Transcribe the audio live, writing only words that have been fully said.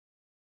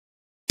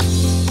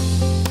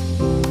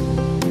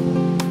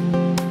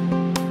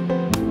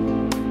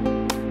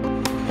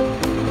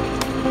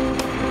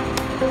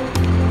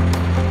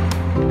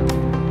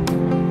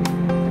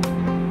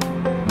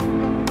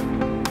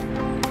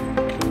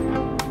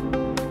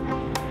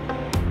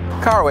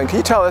Carlwyn, can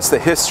you tell us the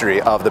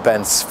history of the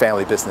Bence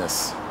family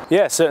business?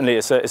 Yeah, certainly.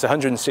 It's a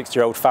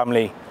 160-year-old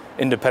family,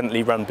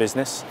 independently run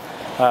business.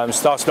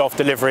 Started off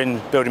delivering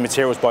building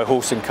materials by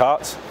horse and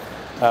cart.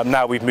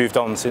 Now we've moved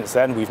on since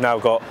then. We've now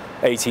got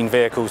 18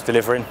 vehicles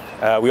delivering.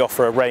 We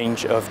offer a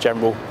range of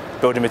general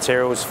building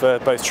materials for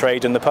both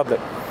trade and the public.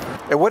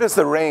 And what is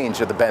the range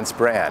of the Bence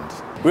brand?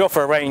 We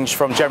offer a range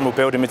from general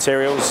building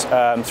materials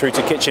through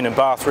to kitchen and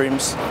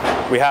bathrooms.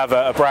 We have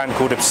a brand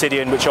called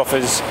Obsidian, which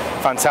offers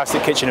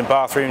fantastic kitchen and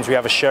bathrooms. We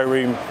have a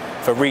showroom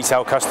for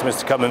retail customers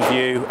to come and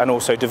view, and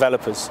also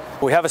developers.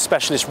 We have a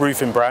specialist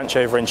roofing branch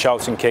over in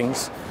Cheltenham,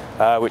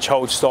 which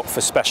holds stock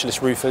for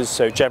specialist roofers,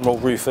 so general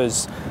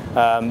roofers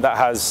that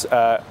has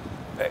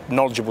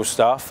knowledgeable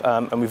staff.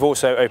 And we've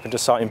also opened a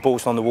site in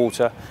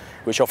Bolton-on-the-Water,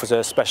 which offers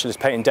a specialist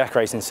paint and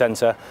decorating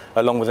centre,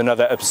 along with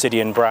another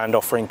Obsidian brand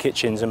offering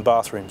kitchens and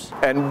bathrooms.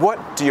 And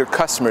what do your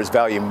customers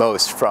value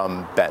most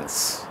from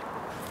Bence?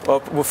 Well,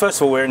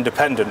 first of all, we're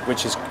independent,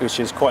 which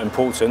is quite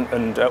important,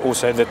 and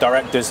also the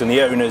directors and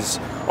the owners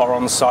are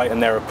on site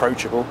and they're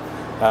approachable.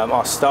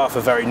 Our staff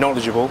are very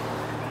knowledgeable,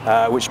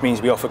 which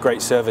means we offer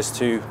great service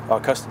to our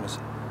customers.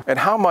 And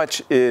how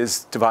much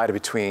is divided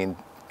between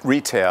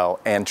retail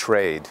and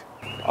trade?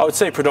 I would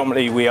say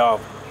predominantly we are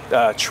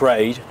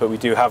trade, but we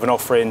do have an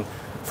offering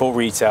for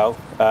retail.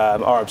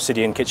 Our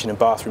Obsidian kitchen and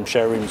bathroom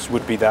showrooms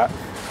would be that.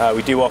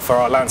 We do offer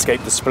our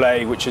landscape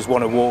display, which has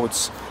won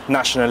awards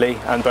nationally,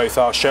 and both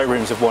our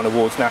showrooms have won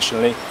awards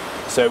nationally.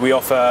 So we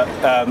offer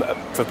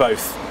for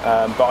both,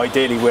 but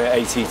ideally we're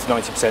 80 to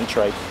 90%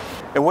 trade.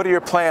 And what are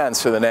your plans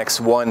for the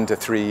next 1 to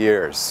 3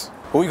 years?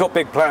 Well, we've got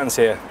big plans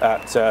here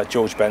at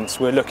George Bence.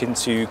 We're looking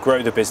to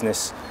grow the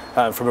business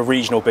from a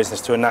regional business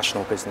to a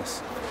national business,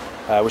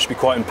 which would be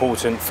quite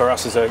important for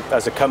us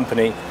as a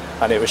company,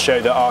 and it would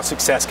show that our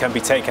success can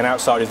be taken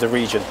outside of the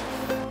region.